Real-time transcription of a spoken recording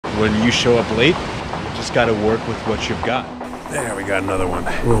when you show up late, you just gotta work with what you've got. There, we got another one.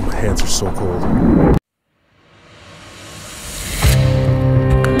 Oh, my hands are so cold.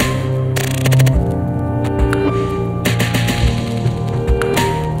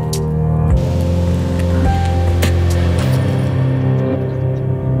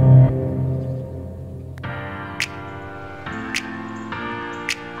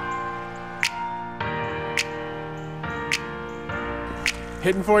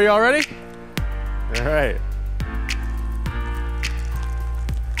 Hitting for you already? All right.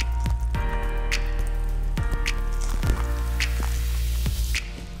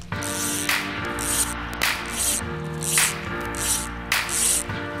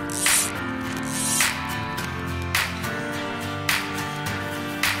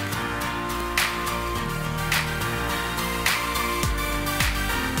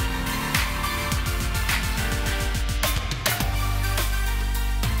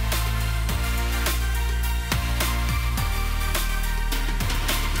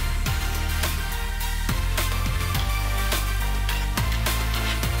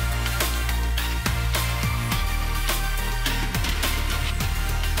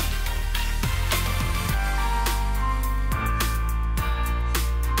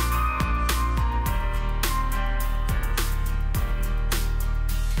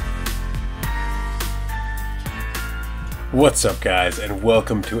 What's up, guys, and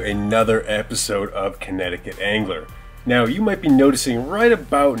welcome to another episode of Connecticut Angler. Now, you might be noticing right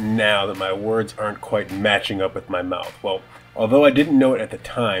about now that my words aren't quite matching up with my mouth. Well, although I didn't know it at the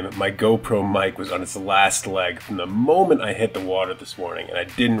time, my GoPro mic was on its last leg from the moment I hit the water this morning, and I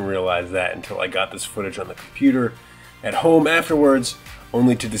didn't realize that until I got this footage on the computer at home afterwards,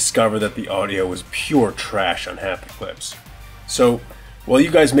 only to discover that the audio was pure trash on half the clips. So, while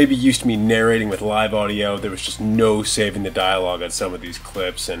you guys may be used to me narrating with live audio, there was just no saving the dialogue on some of these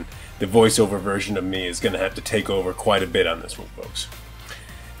clips, and the voiceover version of me is going to have to take over quite a bit on this one, folks.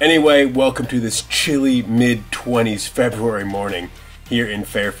 Anyway, welcome to this chilly mid-20s February morning here in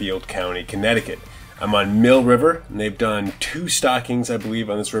Fairfield County, Connecticut. I'm on Mill River, and they've done 2 stockings, I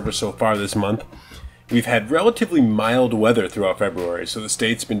believe, on this river so far this month. We've had relatively mild weather throughout February, so the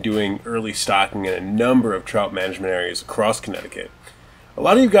state's been doing early stocking in a number of trout management areas across Connecticut. A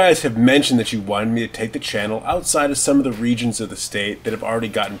lot of you guys have mentioned that you wanted me to take the channel outside of some of the regions of the state that have already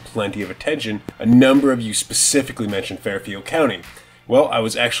gotten plenty of attention. A number of you specifically mentioned Fairfield County. Well, I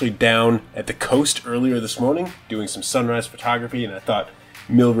was actually down at the coast earlier this morning doing some sunrise photography, and I thought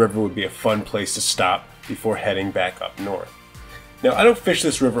Mill River would be a fun place to stop before heading back up north. Now, I don't fish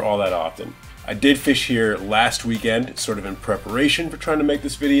this river all that often. I did fish here last weekend, sort of in preparation for trying to make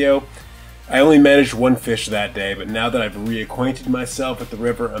this video. I only managed 1 fish that day, but now that I've reacquainted myself with the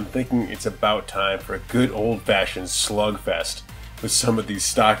river, I'm thinking it's about time for a good old-fashioned slugfest with some of these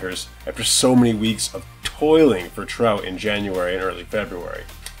stockers after so many weeks of toiling for trout in January and early February.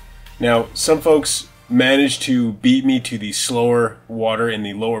 Now, some folks managed to beat me to the slower water in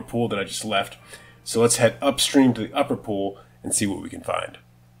the lower pool that I just left, so let's head upstream to the upper pool and see what we can find.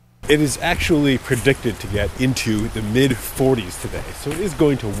 It is actually predicted to get into the mid-40s today, so it is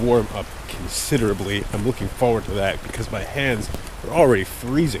going to warm up considerably. I'm looking forward to that because my hands are already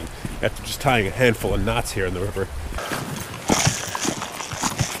freezing after just tying a handful of knots here in the river.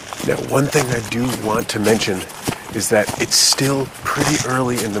 Now, one thing I do want to mention is that it's still pretty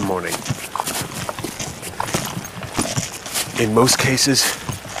early in the morning. In most cases,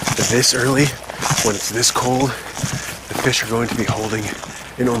 this early, when it's this cold, the fish are going to be holding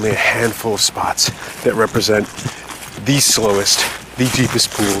in only a handful of spots that represent the slowest, the deepest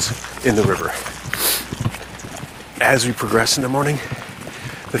pools in the river. As we progress in the morning,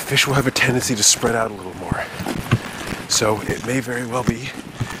 the fish will have a tendency to spread out a little more. So it may very well be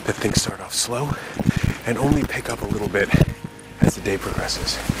that things start off slow and only pick up a little bit as the day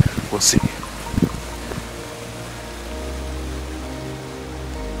progresses. We'll see.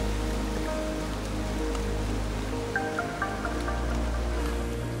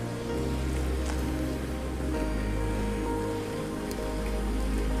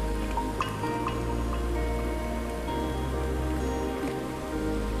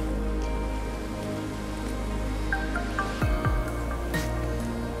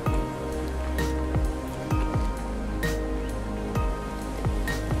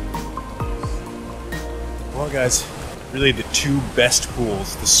 Well, guys, really the 2 best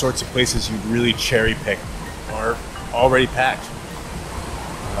pools, the sorts of places you'd really cherry pick, are already packed.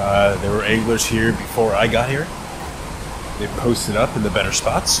 There were anglers here before I got here. They posted up in the better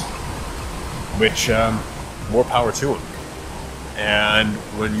spots, which more power to them. And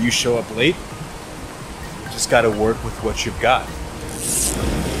when you show up late, you just got to work with what you've got.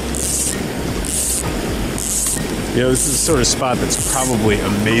 You know, this is the sort of spot that's probably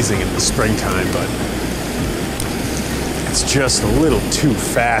amazing in the springtime, but it's just a little too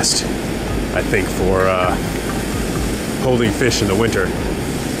fast, I think, for holding fish in the winter.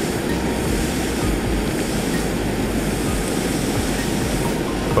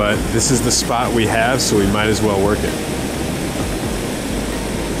 But this is the spot we have, so we might as well work it.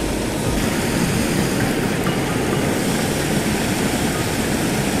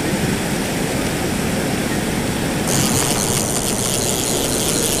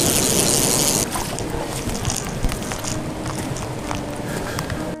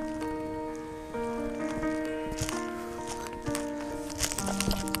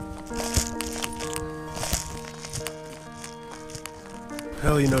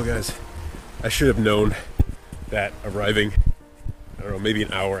 Well, you know, guys, I should have known that arriving, I don't know, maybe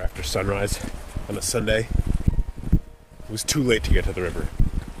an hour after sunrise on a Sunday, it was too late to get to the river.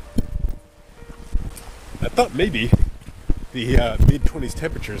 I thought maybe the mid-20s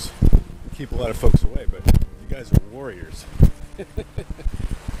temperatures keep a lot of folks away, but you guys are warriors.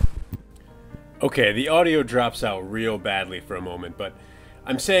 Okay, the audio drops out real badly for a moment, but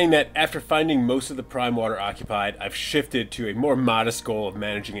I'm saying that after finding most of the prime water occupied, I've shifted to a more modest goal of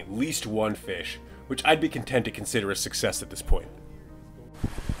managing at least one fish, which I'd be content to consider a success at this point.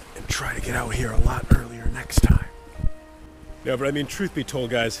 And try to get out here a lot earlier next time. No, but I mean, truth be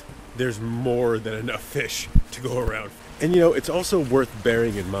told, guys, there's more than enough fish to go around. And you know, it's also worth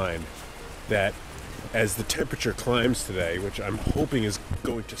bearing in mind that as the temperature climbs today, which I'm hoping is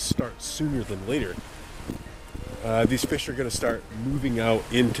going to start sooner than later, these fish are going to start moving out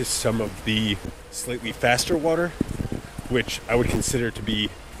into some of the slightly faster water, which I would consider to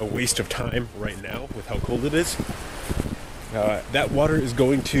be a waste of time right now with how cold it is. That water is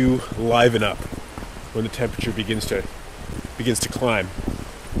going to liven up when the temperature begins to climb,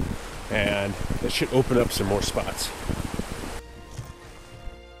 and that should open up some more spots.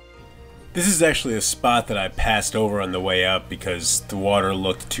 This is actually a spot that I passed over on the way up because the water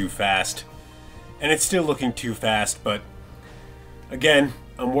looked too fast. And it's still looking too fast, but again,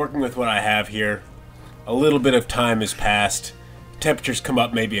 I'm working with what I have here. A little bit of time has passed. Temperatures come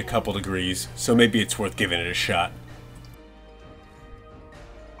up maybe a couple degrees, so maybe it's worth giving it a shot.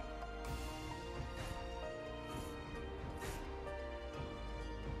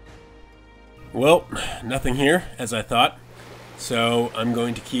 Well, nothing here, as I thought. So I'm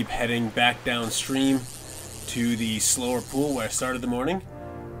going to keep heading back downstream to the slower pool where I started the morning,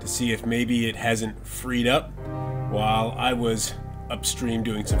 to see if maybe it hasn't freed up while I was upstream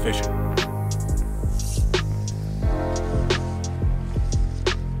doing some fishing.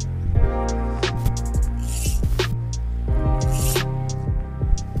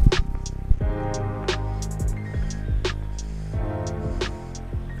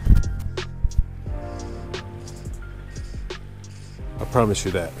 I promise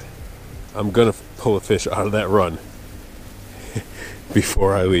you that. I'm gonna pull a fish out of that run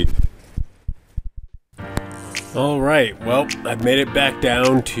before I leave. Alright, well, I've made it back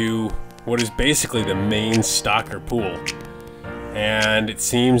down to what is basically the main stocker pool. And it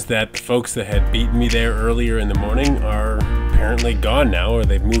seems that the folks that had beaten me there earlier in the morning are apparently gone now, or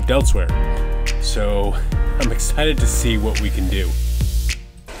they've moved elsewhere. So I'm excited to see what we can do.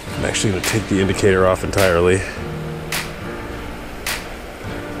 I'm actually going to take the indicator off entirely.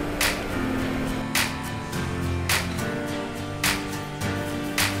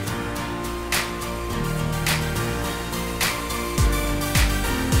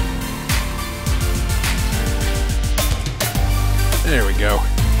 There we go.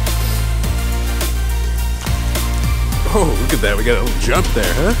 Oh, look at that. We got a little jump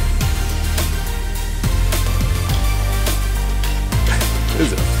there, huh?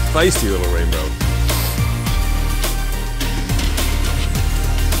 This is a feisty little rainbow.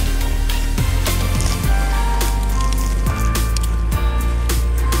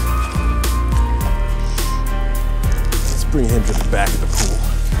 Let's bring him to the back of the pool.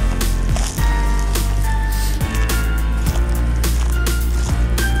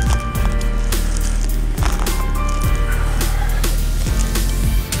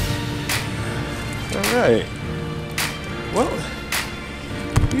 Alright. Well,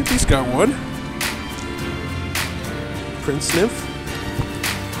 we at least got one. Prince nymph.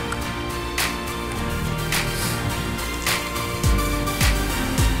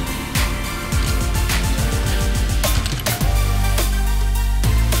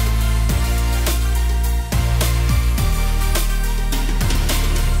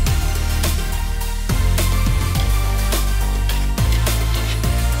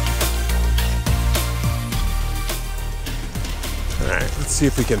 Alright, let's see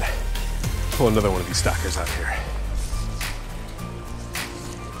if we can pull another one of these stockers out here.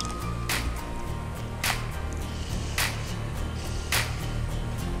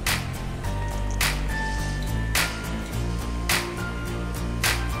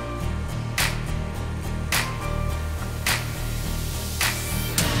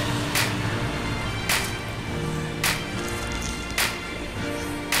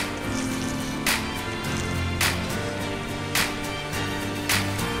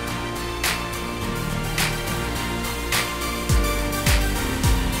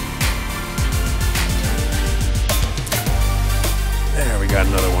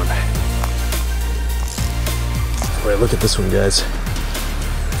 look at this one, guys.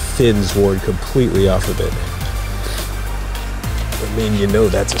 Fins worn completely off of it. I mean, you know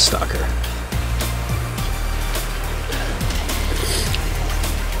that's a stalker.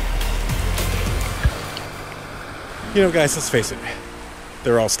 You know, guys, let's face it.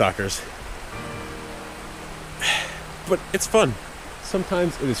 They're all stalkers. But it's fun.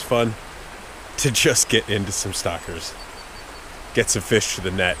 Sometimes it is fun to just get into some stalkers. Get some fish to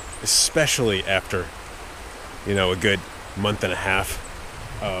the net, especially after, you know, a good month and a half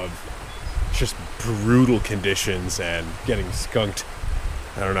of just brutal conditions and getting skunked.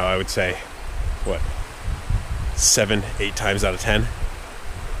 I don't know, I would say, what, 7, 8 times out of 10?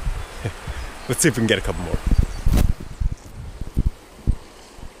 Let's see if we can get a couple more.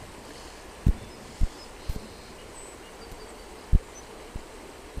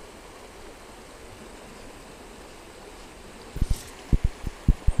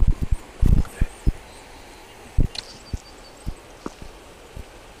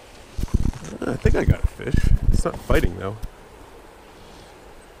 I think I got a fish. It's not fighting though.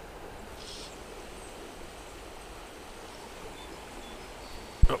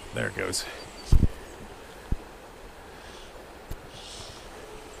 Oh, there it goes.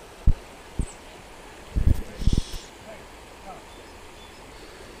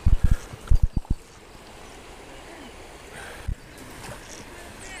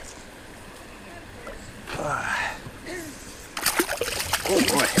 Oh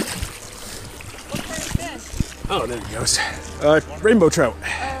boy. Oh, there he goes. Rainbow trout.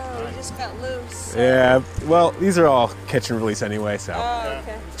 Oh, he just got loose. Yeah, well, these are all catch and release anyway, so Oh,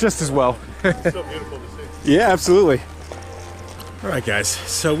 okay. just as well. It's so beautiful to see. Yeah, absolutely. All right, guys.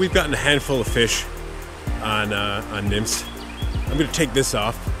 So we've gotten a handful of fish on nymphs. I'm gonna take this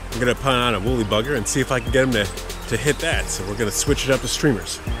off. I'm gonna put on a woolly bugger and see if I can get them to hit that. So we're gonna switch it up to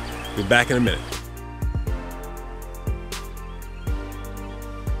streamers. Be back in a minute.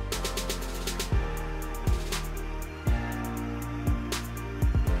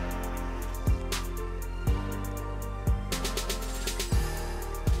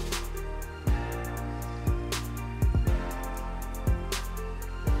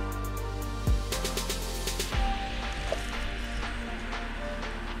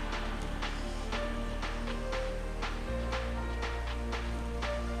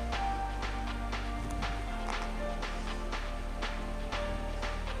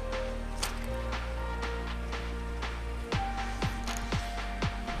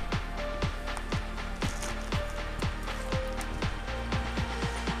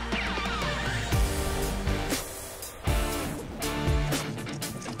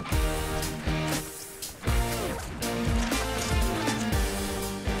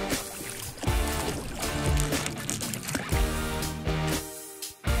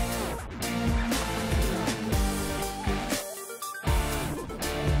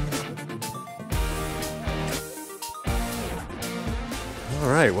 All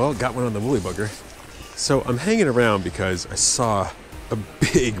right, well, got one on the woolly bugger. So I'm hanging around because I saw a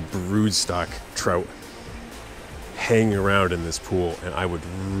big broodstock trout hanging around in this pool, and I would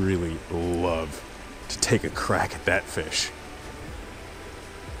really love to take a crack at that fish.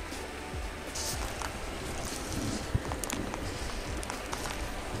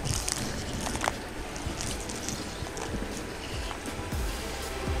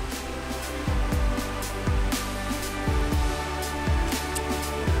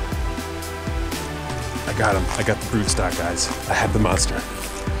 I got him. I got the broodstock, guys. I have the monster.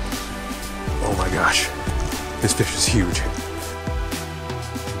 Oh my gosh. This fish is huge.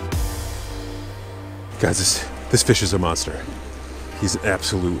 Guys, this fish is a monster. He's an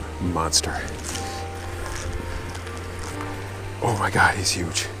absolute monster. Oh my God, he's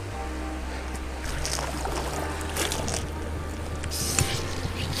huge.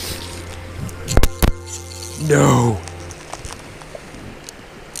 No!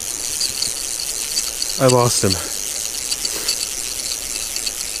 I lost him.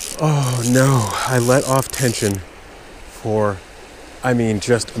 Oh no, I let off tension for, I mean,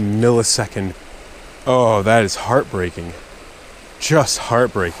 just a millisecond. Oh, that is heartbreaking. Just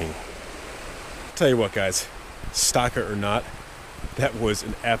heartbreaking. Tell you what, guys, stalker or not, that was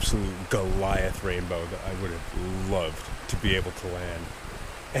an absolute Goliath rainbow that I would have loved to be able to land.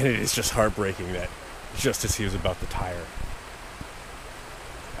 And it is just heartbreaking that just as he was about to tire,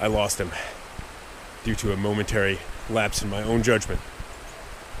 I lost him due to a momentary lapse in my own judgment.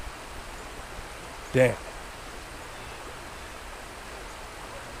 Damn.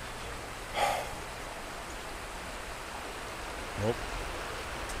 Well,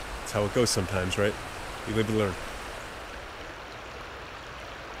 that's how it goes sometimes, right? You live and learn.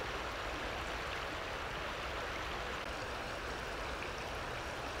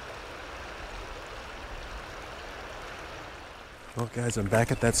 Well guys, I'm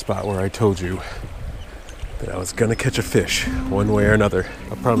back at that spot where I told you that I was gonna catch a fish one way or another.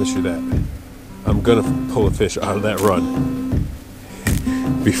 I promise you that. I'm gonna pull a fish out of that run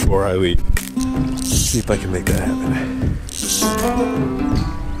before I leave. See if I can make that happen.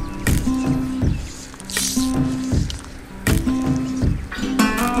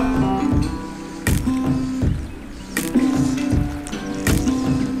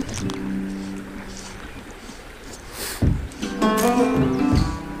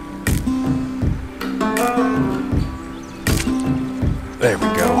 There we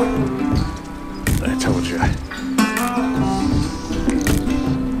go. I told you.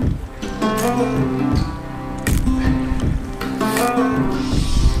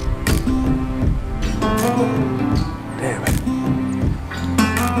 Damn it.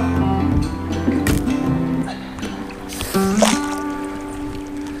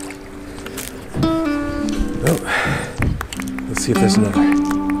 Oh. Let's see if there's another.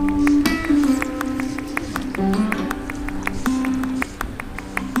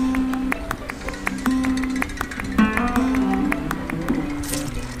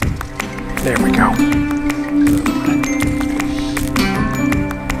 There we go.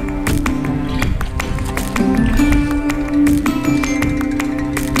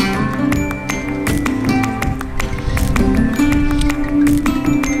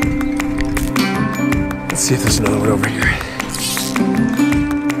 Let's see if there's another one over here.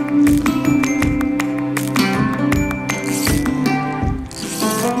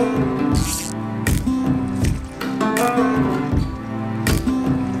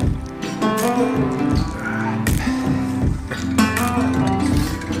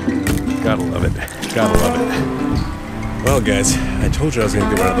 Gotta love it. Gotta love it. Well, guys, I told you I was gonna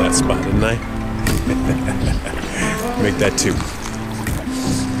get one out of that spot, didn't I? Make that two.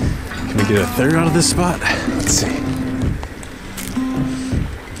 Can we get a third out of this spot? Let's see.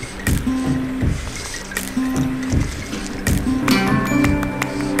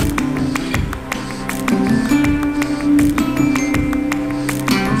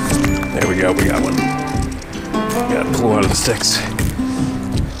 There we go. We got one. Gotta pull out of the sticks.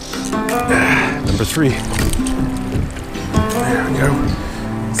 Number 3. There we go.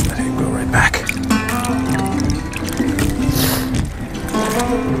 Let's let him go right back.